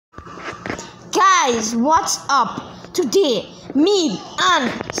Guys, what's up? Today, me and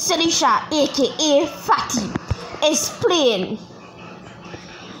Selisha, aka Fatty, is playing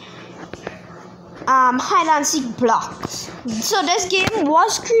hide and seek blocks. So this game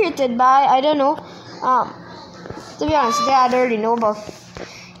was created by, I don't know, to be honest, I don't really know, but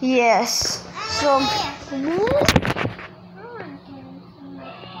yes. So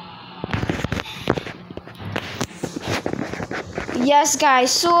yes,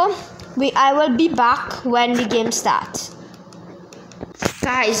 guys, so I will be back when the game starts.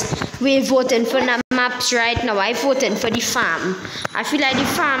 Guys, we're voting for the maps right now. I'm voting for the farm. I feel like the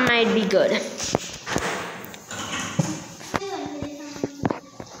farm might be good.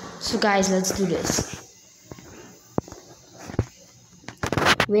 So guys, let's do this.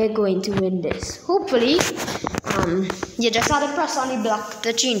 We're going to win this. Hopefully, you just have to press on the block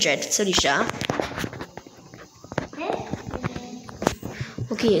to change it, Selisha.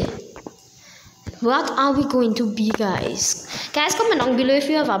 Okay. What are we going to be, guys? Guys, comment down below if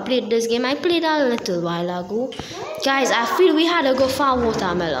you ever played this game. I played a little while ago. Guys, I feel we had to go for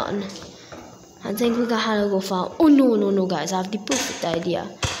watermelon. I think we had to go for... Oh, no, guys. I have the perfect idea.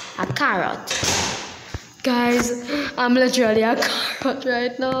 A carrot. Guys, I'm literally a carrot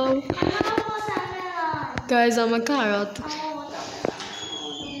right now. Guys, I'm a carrot.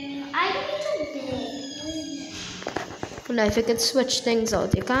 Now, if you could switch things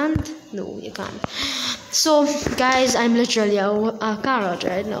out, you can't? No, you can't. So, guys, I'm literally a carrot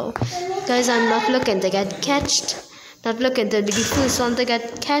right now. Guys, I'm not looking to get catched. Not looking to be the first one to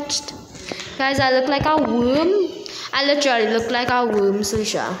get catched. Guys, I look like a worm. I literally look like a worm,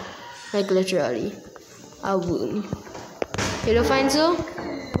 Selisha. Like, literally. A worm. You don't find so?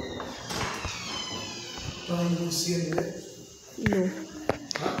 No.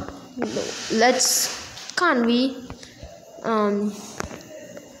 Let's... Can't we?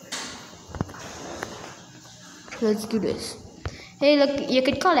 Let's do this. Hey, look, you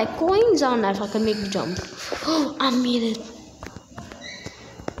could collect coins on that if I can make the jump. Oh, I made it.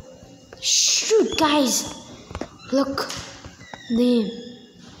 Shoot, guys. Look. Damn.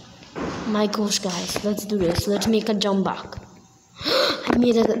 My gosh, guys. Let's do this. Let's make a jump back. I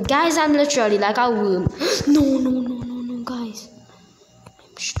made it. Guys, I'm literally like a worm. No, guys.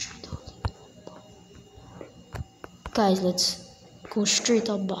 I'm straight out. Guys, let's go straight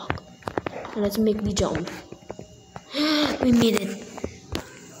up back. And let's make the jump. We made it.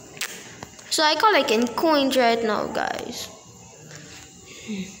 So I collecting coins right now, guys.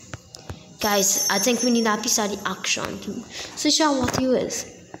 Guys, I think we need a piece of the action too. So Sean, what you is?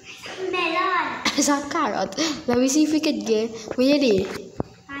 Melon. It's a carrot. Let me see if we can get. Where are they?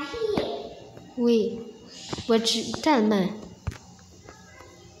 Wait. What? Tell me.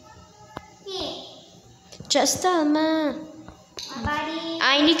 Just tell me.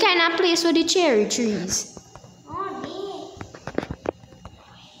 I need kind of place with the cherry trees.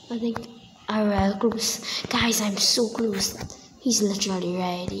 I think I'm real close. Guys, I'm so close. He's literally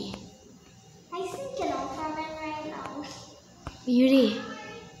ready. I think you know from him right now. You ready?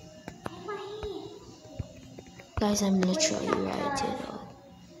 Guys, I'm literally ready now.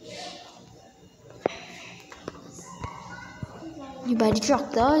 You buy the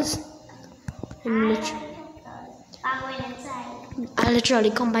tractors? I'm literally... I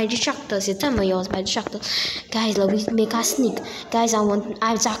literally come by the tractors. You tell me yours by the tractors. Guys, let me make a sneak. Guys, I want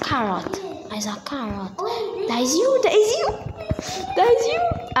a carrot. There's a carrot. That is you.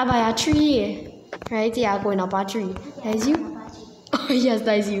 I buy a tree. Right here, going up a tree. That is you. Oh yes,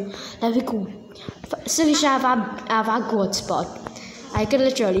 that is you. Let me go. Selisha, have a good spot. I can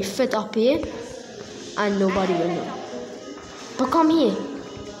literally fit up here and nobody will know. But come here.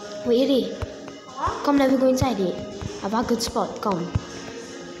 Wait here. Come, let me go inside here. I have a good spot. Come,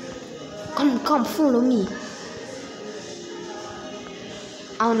 follow me.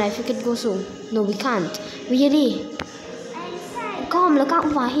 I don't know if we could go so. No, we can't. We're ready. Come, look out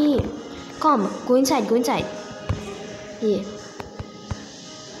over here. Come, go inside. Here.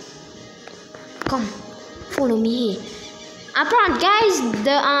 Come, follow me here. Apparently, guys,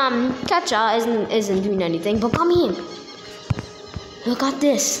 the catcher isn't doing anything. But come here. Look at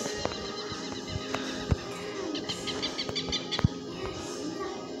this.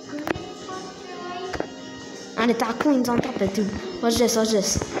 And it has coins on top of it too. Watch this.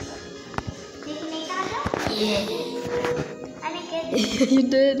 Yeah. You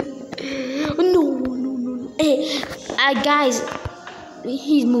did. No. Hey, guys.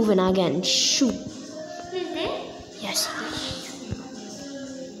 He's moving again. Shoot. Who's this? Yes.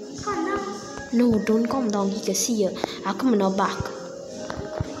 Come down. No, don't come down. He can see you. I'm coming up back.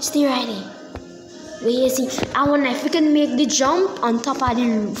 Stay right here. Where is he? I wonder if we can make the jump on top of the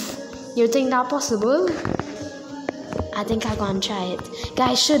roof. You think that possible? I think I'm gonna try it.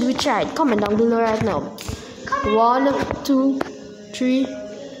 Guys, should we try it? Comment down below right now. 1, 2, 3,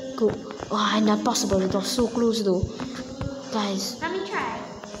 go. Oh, not possible. It was so close though. Guys. Let me try.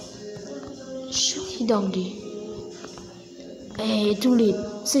 Shut it down there. Hey, too late.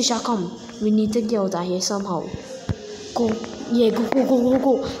 Sisha, come. We need to get out of here somehow. Go. Yeah, go.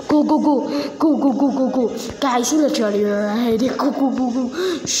 Go. Guys, literally ready. Go.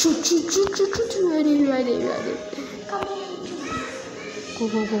 Shoot. Ready. Come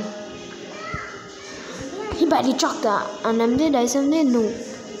here. Go. He by the tractor. And I'm there. No.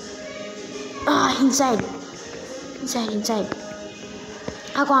 Ah, inside.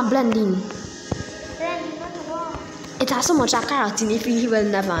 I go and blend in. Then you want to walk. It has so much carrot in it, he will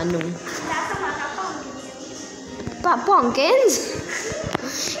never know. That's about a But pumpkins?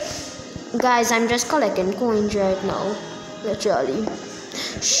 Guys, I'm just collecting coins right now. Literally.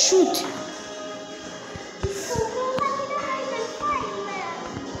 Shoot. It's so cool. I need to hide and find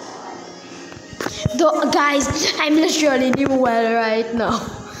them. Guys, I'm literally in the well right now.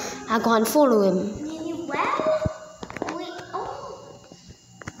 I go and follow him. Really well? Wait, oh.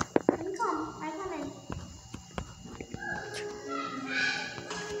 Let me come. I come in.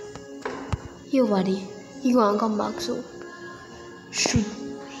 You buddy. You gonna come back so. Shoot.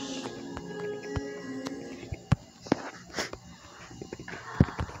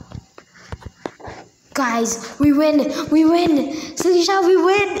 Guys, we win. Salisha, we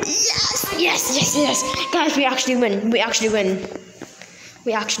win. Yes. Guys, we actually win. How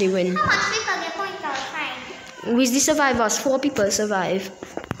much people get points out of time? With the survivors, 4 people survive.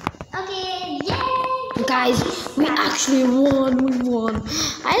 Okay, yay! Guys, we actually won.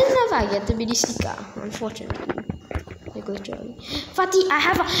 I'll never get to be the seeker, unfortunately. Like literally. Fatih,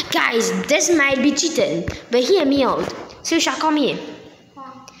 guys, this might be cheating, but hear me out. Salisha, come here.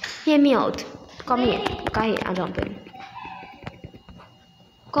 Hear me out. Come here. I jump in.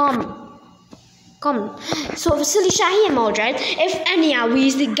 Come. So, Salisha, hear me out, right? If any are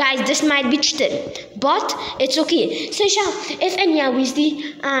with the guys, this might be cheating, but it's okay. Salisha, if any are with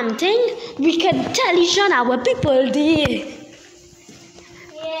the thing, we can tell each other our people there. Yeah.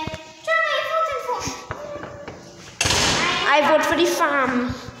 Try voting for. I vote for the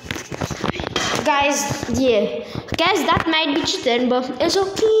farm. Guys, that might be cheating, but it's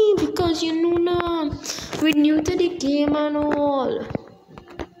okay because you know now we're new to the game and all.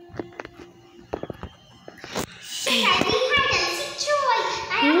 I did hide and seek Troy.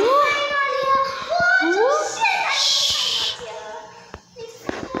 I have to find all your. What?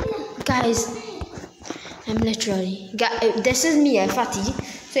 Guys, I'm literally. This is me, Fatih.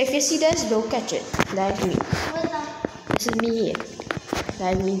 So if you see this, don't catch it. That's me. This is me here.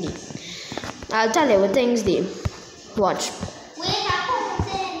 That's me there. I'll tell you what things do. Watch. We have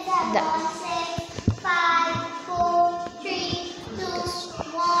posted that 1, 6, 5, 4, 3, 2,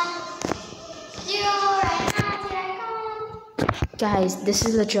 1, 0 right now. Here I come. Guys, this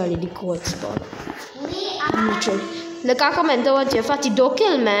is literally the cold spot. We are. Literally. Look, I comment what you Fatih. Don't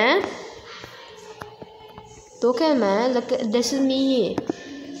kill me. Look, this is me here.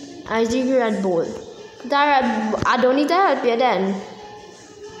 I see the Red Bull. I don't need to help you then.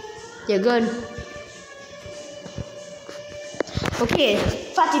 You're good. Okay,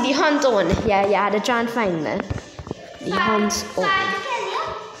 Fatih, the hunt on. Yeah, I had to try and find me. The hunt's on.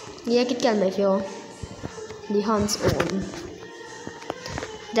 Yeah, you can kill me if you. The hunt's on.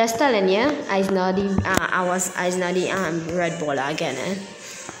 Just telling you, I know the Red Bull again.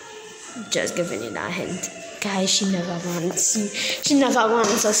 Just giving you that hint. Guys, she never wants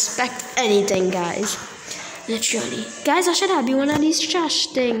to suspect anything, guys. Literally. Guys, I should have been one of these trash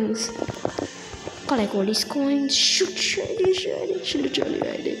things. Collect all these coins. Shoot, shredded. She literally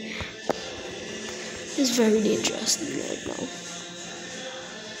ready. It's very dangerous right now.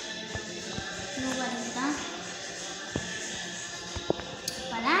 Nobody's done.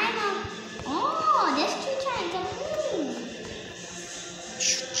 But I know. Oh, there's 2 trying to move.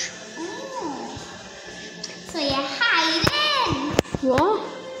 Oh. So you're hiding. What?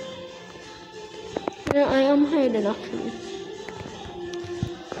 Yeah, I am hiding actually.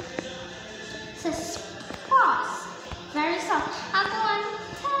 Cross. Very soft. I'll go on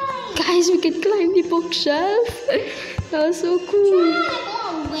time. Guys, we can climb the bookshelf. That was so cool.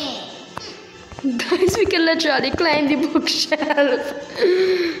 Guys, we can literally climb the bookshelf.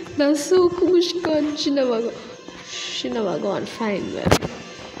 That's so cool. She never go and find me.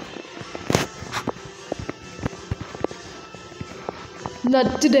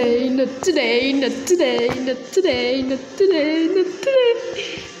 Not today. I want to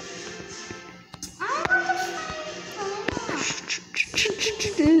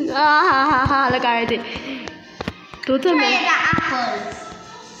find Look at it. Go to Try me. the apple.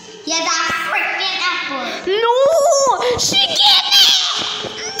 Yeah, that freaking apple. No! She get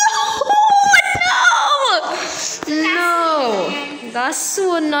it! No! No! That's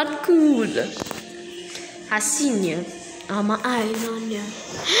so not cool. I seen you. I'm my eyes on you.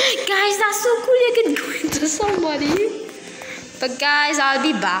 Guys, that's so cool. You can go into somebody. But guys, I'll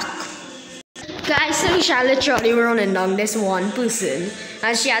be back. Guys, so Salisha literally running down this one person.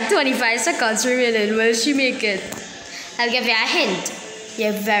 And she had 25 seconds remaining. Will she make it? I'll give you a hint.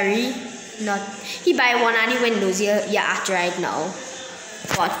 You're very not. He by one of the windows you're at right now.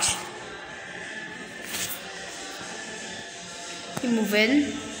 Watch. You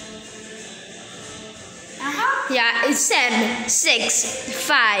moving? Yeah, it's 7, 6,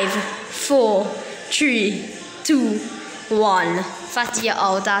 5, 4, 3, 2, 1. Fatty, you're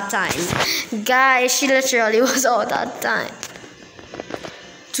out that time. Guys, she literally was out that time.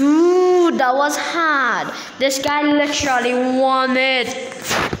 Dude, that was hard. This guy literally won it.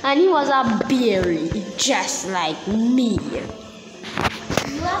 And he was a berry, just like me.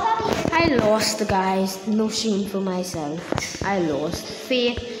 I lost, guys. No shame for myself. I lost.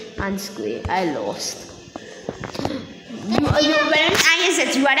 Fair and square. I lost. You went I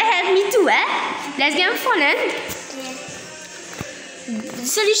said you wanna help me too, eh? Let's get fun, eh?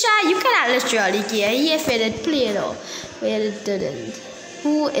 Salisha, you cannot literally get here if it played or where it didn't.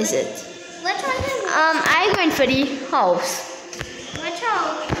 Who is it? Which one is it? I'm going for the house. Which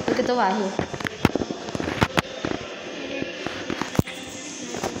house? Look at the one here.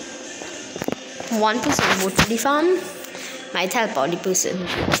 One person vote for the farm. Might help out the person who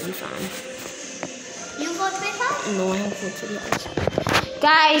voted for the farm. You vote for farm? No, I have voted for the house.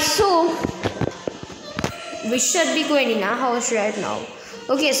 Guys, so we should be going in our house right now.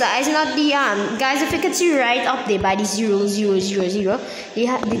 Okay, so it's not the guys, if you can see right up there by the 0, 0, 0, 0,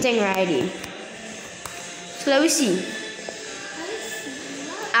 the thing right there. So let me see.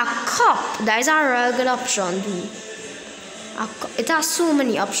 A cup, that is a real good option too. It has so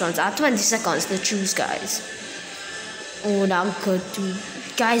many options. I have 20 seconds to choose, guys. Oh, that's good too.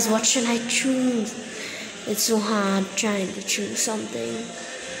 Guys, what should I choose? It's so hard trying to choose something.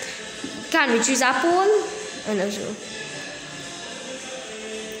 Can we choose apple? And also,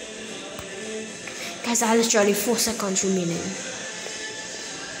 guys, I literally 4 seconds remaining.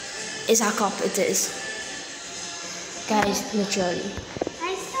 It's a cup, it is. Guys, literally.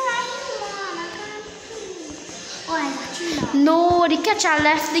 I still have one. I can't choose. Oh, I got you now. No, the catcher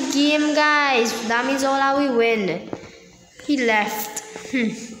left the game, guys. That means all our we win. He left.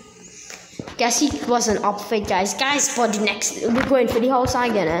 Guess he wasn't up for it, guys. Guys, for the next, we're going for the house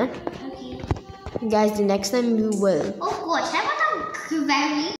again, eh? Okay. Guys, the next time we will. Oh gosh, I want a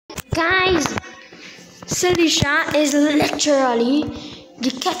very. Guys, Salisha is literally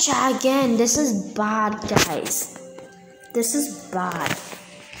the catcher again. This is bad, guys. This is bad.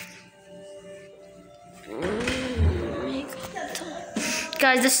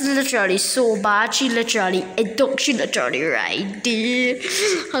 Guys, this is literally so bad. She literally right there.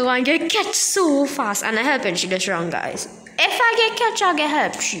 I'm going to get catch so fast. And I help and she gets wrong, guys. If I get catch, I'll get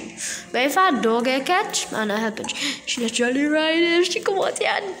help she. But if I don't get catch, and I help and she literally right there. She come out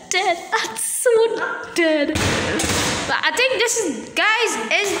here dead. That's so dead. But I think this is, guys,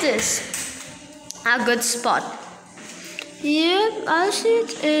 is this a good spot? Yeah, I see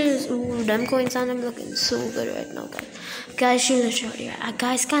it is. Ooh, them coins and I'm looking so good right now, guys. Guys, she literally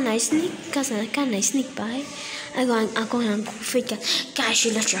guys, can I sneak? Can I sneak by? I'm going and go fake. Guys,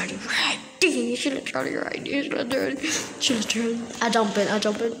 she literally right there. She literally right there. She literally. I jump in.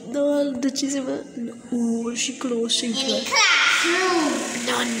 No, did she see me? No. Ooh, she close. She In the close. classroom.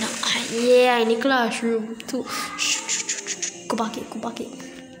 No. Yeah, in the classroom too. Go back here.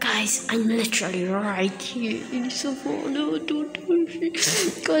 Guys, I'm literally right here in the sofa. No, don't touch me.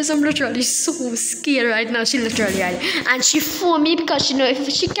 Guys, I'm literally so scared right now. She literally right. And she for me because she know if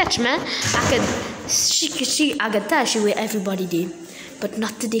she catch me, I could tell she where everybody did. But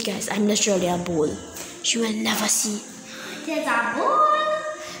not today, guys. I'm literally a bull. She will never see. There's a ball.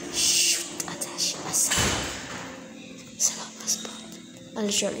 Shoot, I tell she was sell out the spot. I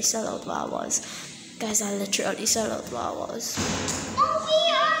literally sell out where I was. Guys, I literally sell out where I was. Oh,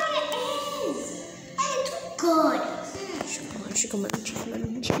 here it is. I'm too good. She come on.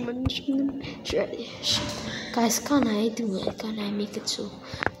 Guys, can I do it? Can I make it so?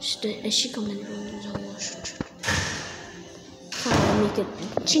 She come in. Can I make it?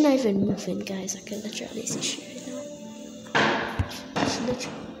 She's not even moving, guys. I can literally see she right now. She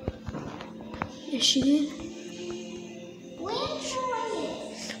literally. Is she there? Where's she?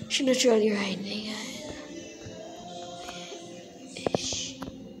 She literally right there, guys.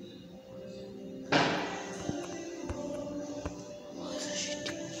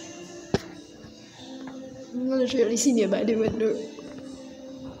 literally seen you by the window.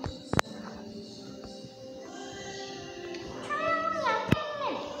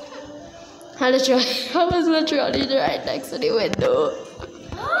 I was literally right next to the window.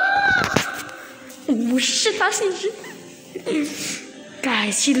 Oh shit,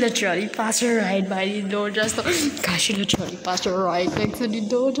 guys, she literally passed her right by the door just now. Guys, she literally passed her right next to the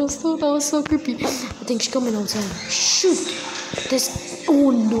door just now. That was so creepy. I think she's coming outside. Shoot. This.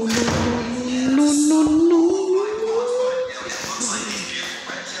 Oh no, no, no, no, no, no.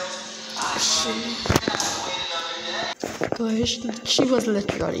 Gosh, she was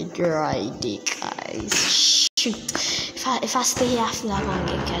literally grinding, guys. Shoot. If I stay after that, I'm gonna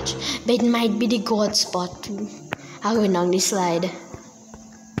get catch. But it might be the god spot too. I'm going down this slide.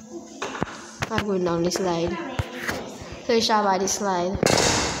 I'm going down this slide. So you shall by the slide.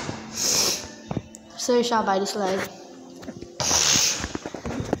 So you shall by the slide.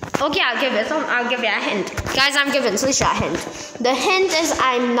 Okay, I'll give you a hint. Guys, I'm giving Salisha a hint. The hint is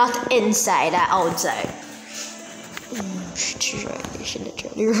I'm not inside, I'm outside. She's right. She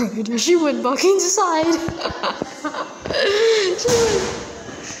literally right. She went back inside.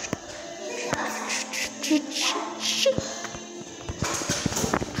 She went.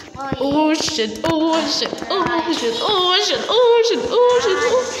 Oh shit! Oh shit! Oh shit! Oh shit! Oh shit! Oh shit!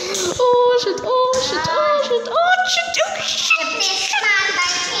 Oh shit! Oh shit! Oh shit! Oh shit! Oh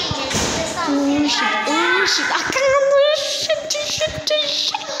shit! Oh shit! Oh shit! I can't!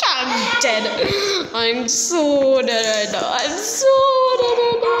 Shit! I'm dead. I'm so dead right now. I'm so dead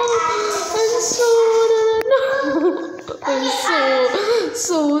right now. I'm so dead right now. I'm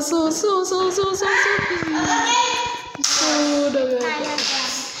so dead right now.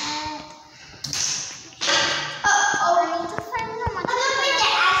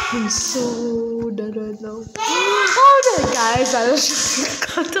 I'm so dead right now. Oh, the guys, I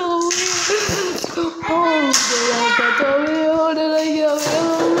just got away. Oh, did I get away? Oh, did I get away?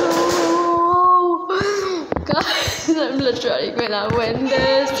 Oh, guys, I'm literally gonna win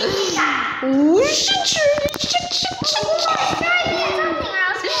this. Oh, shit.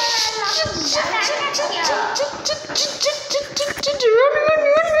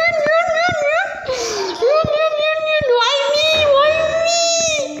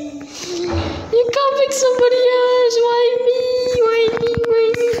 Somebody else, why me?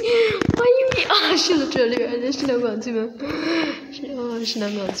 She literally right there. She's not going to me. She's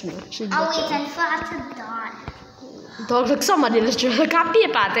not going to me. I'll wait until after dawn. Dog, look, somebody literally got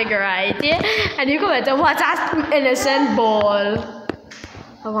paper thing right here. And you come to watch that innocent ball.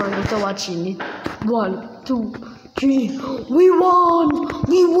 I want you to watch it. 1, 2, 3. We won!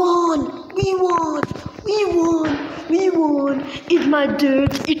 Eat my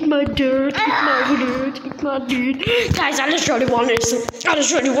dirt. Guys, I literally won this.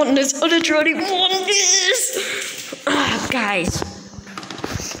 Guys. Literally,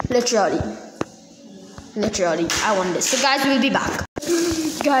 I won this. So guys, we'll be back.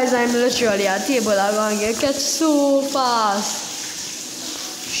 Guys, I'm literally at table. I'm gonna get catch so fast.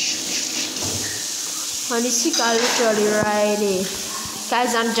 And this is literally right.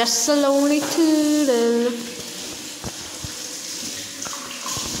 Guys, I'm just a lonely turtle.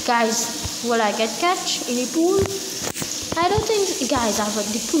 Guys, will I get catch in the pool? I don't think. Guys, I have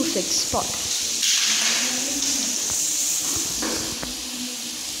the perfect spot.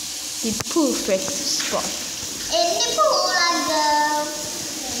 The perfect spot. In the pool I go.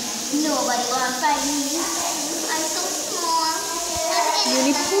 Nobody wants to find me. I'm so small. In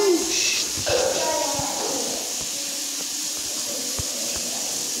the pool.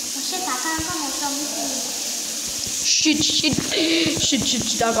 Shit, I can't come out from the pool. Shit.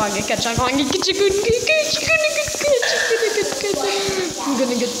 I'm gonna get catch. I'm gonna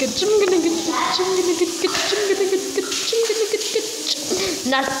get catch.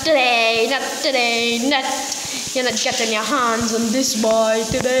 Not today. You're not getting your hands on this boy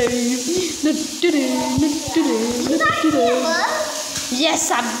today. Not today.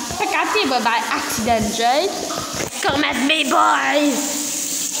 Yes, I picked a table by accident, right? Come at me, boy.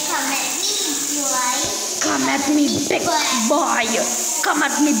 Come at me, big boy. Come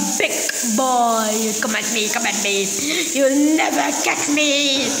at me, big boy. Come at me. You'll never catch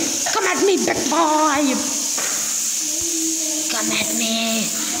me. Come at me, big boy. Come at me.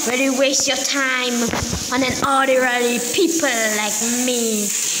 Will you waste your time on an ordinary people like me?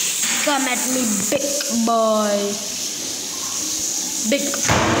 Come at me, big boy. Big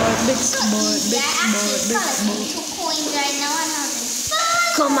boy.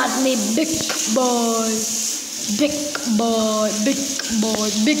 Come at me, big boy.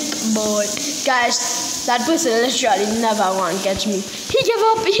 Guys, that person literally never want to catch me. He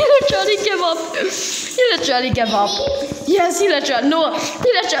literally gave up. He literally gave up. Yes, he was running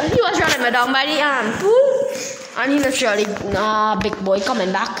me down by the pool. And he literally, big boy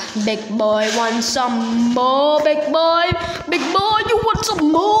coming back. Big boy wants some more. Big boy, you want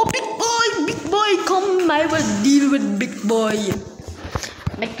some more? Big boy, come. I will deal with big boy.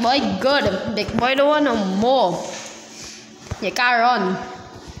 Big boy, good. Big boy don't want no more. You can't run.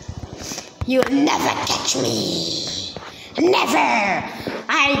 You'll never catch me. Never.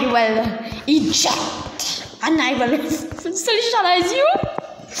 I will eject. And I will socialize you.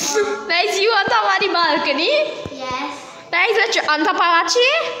 That is you on top of the balcony? Yes. That is on top of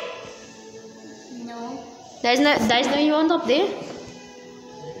Apache? No. That is no you on top there?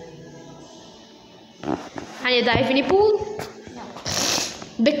 And you dive in the pool? No.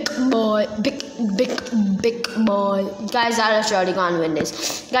 Big boy. Guys, I'm literally gonna win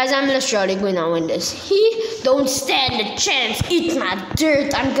this. Guys, I'm literally gonna win this. He don't stand a chance. Eat my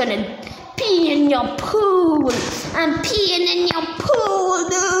dirt. I'm gonna pee in your pool. I'm peeing in your pool,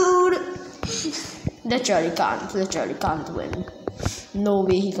 dude. Literally can't win. No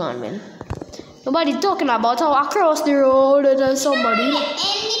way he can't win. Nobody talking about how across the road there's somebody. In the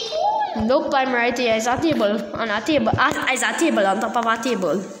pool? Nope, I'm right here. It's a table. On a table. It's a table on top of a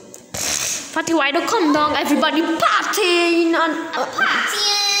table. Party, why don't come down? Everybody partying on.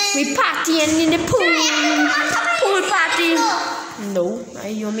 We partying in the pool. Pool party. No,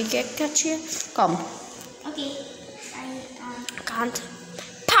 you want me to catch you? Come. Okay. Can't.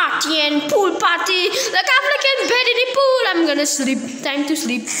 Partying, pool party. Like I'm like in bed in the pool. I'm gonna sleep. Time to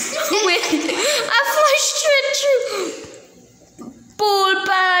sleep. Wait, I flushed straight through. Pool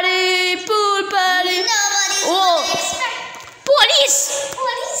party. Nobody's Oh, police.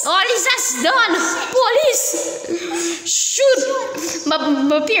 Police. All is that's done. Police. Shoot. My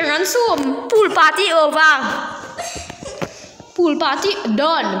parents home. Pool party over. Pool party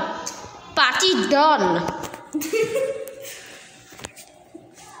done. Party done.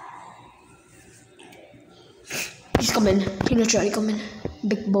 He's coming. He's literally coming.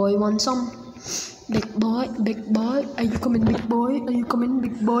 Big boy wants some. Big boy. Are you coming, big boy? Are you coming,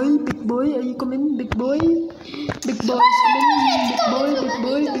 big boy? Are you coming, big boy? Big boy's coming. Big boy.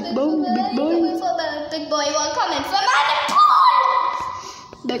 Big boy will come in from the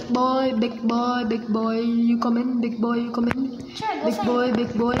pool. Big boy, you coming? Big boy, you coming?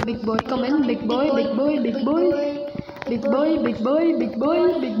 Big boy, coming. Big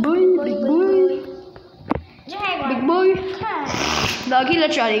boy. Doggy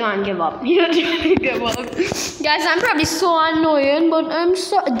literally can't give up. Guys, I'm probably so annoying, but I'm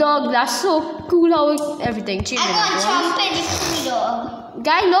so dog. That's so cool how everything changes. I'm going to jump in the pool, dog.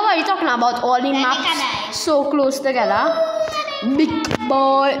 Guys, know what you're talking about? All the maps so close together. Big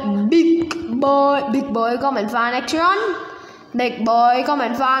boy, coming for next run. Big boy,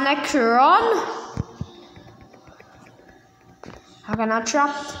 coming for next run. I'm gonna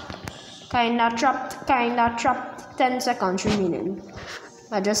trapped. Kinda trapped. 10 seconds remaining.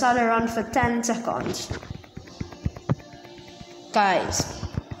 I just had to run for 10 seconds. Guys,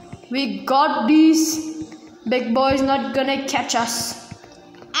 we got these. Big boy's not gonna catch us.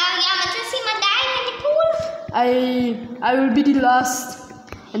 I'm going to see my dive in the pool. I will be the last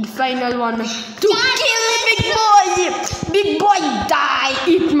and final one to kill Big Boy. Big Boy, die!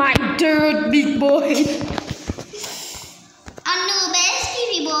 Eat my dirt, Big Boy. Anubis,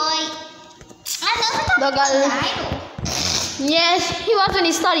 Stevie Boy. I never The thought Yes, he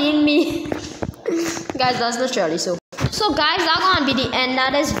wasn't studying me. Guys, that's literally so. So guys, that's gonna be the end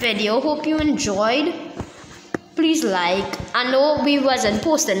of this video. Hope you enjoyed. Please like. I know we wasn't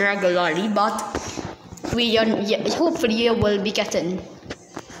posting regularly, but we hopefully you will be getting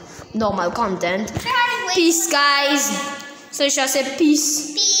normal content. Peace, guys. So shall I say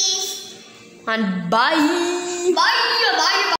peace Peace. and bye. Bye.